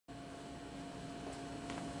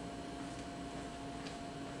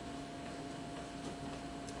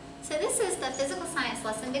So this is the physical science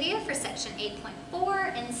lesson video for section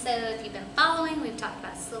 8.4, and so if you've been following, we've talked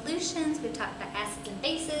about solutions, we've talked about acids and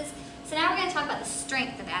bases. So now we're going to talk about the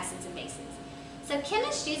strength of acids and bases. So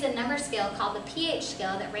chemists use a number scale called the pH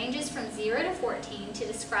scale that ranges from 0 to 14 to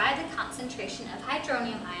describe the concentration of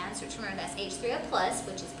hydronium ions, which remember that's H3O+,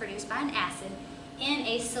 which is produced by an acid, in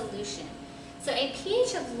a solution. So a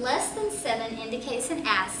pH of less than 7 indicates an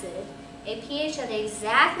acid, a pH of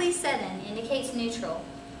exactly 7 indicates neutral,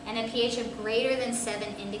 and a pH of greater than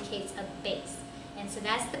 7 indicates a base. And so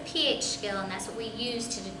that's the pH scale, and that's what we use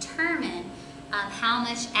to determine how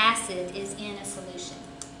much acid is in a solution.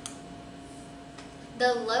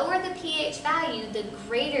 The lower the pH value, the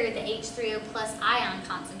greater the H3O+ ion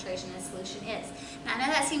concentration in a solution is. Now I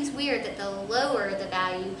know that seems weird that the lower the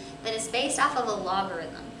value, but it's based off of a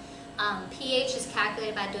logarithm. pH is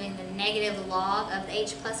calculated by doing the negative log of the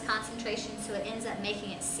H+ concentration, so it ends up making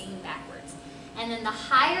it seem backwards. And then the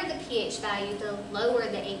higher the pH value, the lower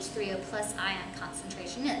the H3O+ ion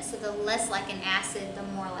concentration is. So the less like an acid, the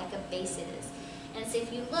more like a base it is. And so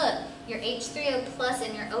if you look, your H3O+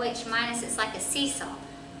 and your OH-, it's like a seesaw.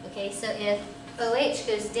 Okay, so if OH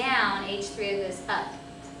goes down, H3O goes up.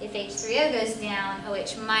 If H3O goes down,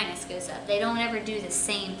 OH- goes up. They don't ever do the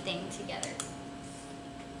same thing together.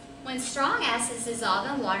 When strong acids dissolve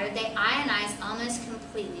in water, they ionize almost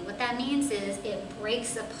completely. What that means is it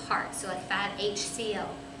breaks apart. So if I have HCl,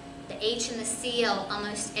 the H and the Cl,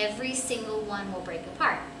 almost every single one will break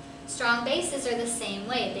apart. Strong bases are the same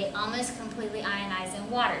way. They almost completely ionize in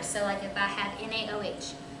water. So like if I have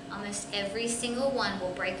NaOH, almost every single one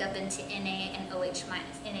will break up into Na and OH-,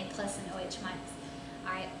 Na plus and OH-.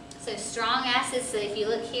 Alright, so strong acids, so if you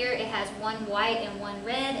look here, it has one white and one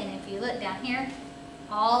red, and if you look down here,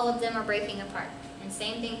 all of them are breaking apart. And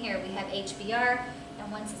same thing here, we have HBr,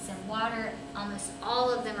 and once it's in water, almost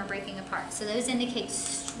all of them are breaking apart. So those indicate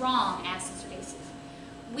strong acids or bases.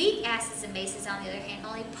 Weak acids and bases, on the other hand,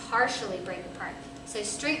 only partially break apart. So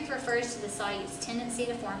strength refers to the solute's tendency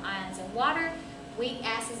to form ions in water. Weak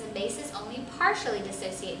acids and bases only partially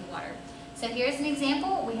dissociate in water. So here's an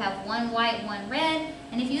example. We have one white, one red,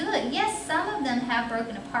 and if you look, yes, some of them have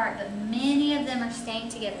broken apart, but many of them are staying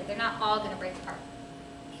together. They're not all going to break apart.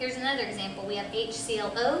 Here's another example. We have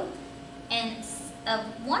HClO, and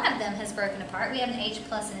one of them has broken apart. We have an H+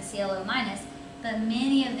 and a ClO-, but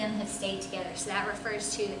many of them have stayed together. So that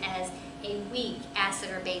refers to as a weak acid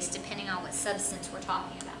or base, depending on what substance we're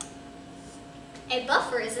talking about. A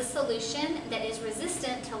buffer is a solution that is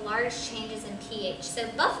resistant to large changes in pH. So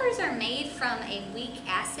buffers are made from a weak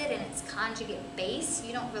acid and its conjugate base.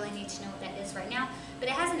 You don't really need to know what that is right now, but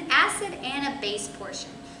it has an acid and a base portion.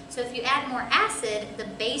 So if you add more acid, the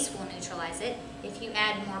base will neutralize it. If you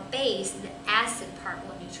add more base, the acid part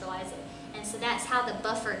will neutralize it. And so that's how the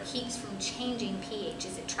buffer keeps from changing pH,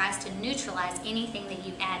 is it tries to neutralize anything that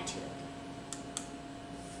you add to it.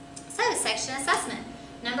 So, section assessment.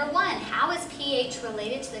 Number 1, how is pH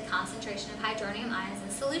related to the concentration of hydronium ions in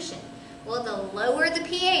solution? Well, the lower the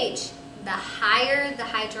pH, the higher the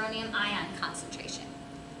hydronium ion concentration.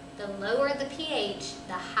 The lower the pH,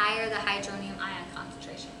 the higher the hydronium ion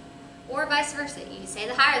concentration. Or vice versa. You say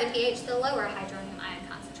the higher the pH, the lower hydronium ion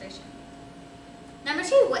concentration. Number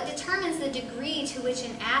 2, what determines the degree to which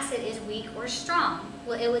an acid is weak or strong?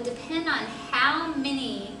 Well, it would depend on how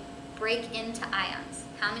many break into ions.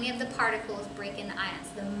 How many of the particles break into ions?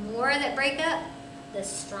 The more that break up, the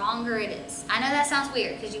stronger it is. I know that sounds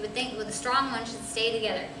weird because you would think, well, the strong ones should stay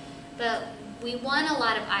together. But we want a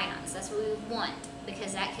lot of ions. That's what we want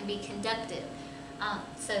because that can be conductive.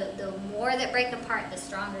 So the more that break apart, the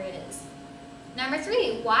stronger it is. Number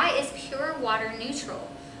 3, why is pure water neutral?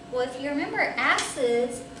 Well, if you remember,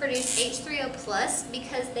 acids produce H3O+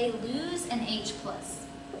 because they lose an H+.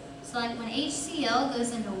 So like when HCl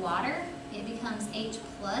goes into water, it becomes H+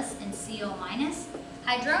 and Cl-.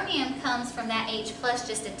 Hydronium comes from that H+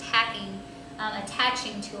 just attaching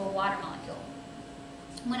to a water molecule.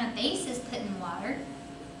 When a base is put in water,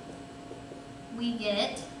 we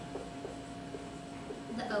get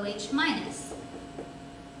the OH-.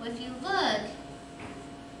 Well, if you look,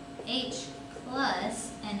 H+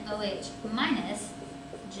 and OH-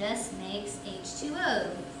 just makes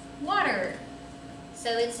H2O, water.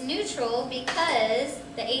 So it's neutral because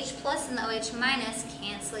the H+ and the OH-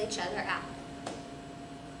 cancel each other out.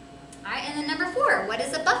 Alright, and then number 4, what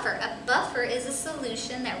is a buffer? A buffer is a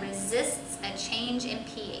solution that resists a change in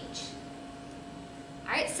pH.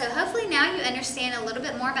 Alright, so hopefully now you understand a little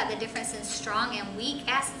bit more about the difference in strong and weak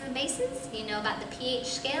acids and bases. You know about the pH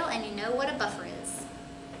scale and you know what a buffer is.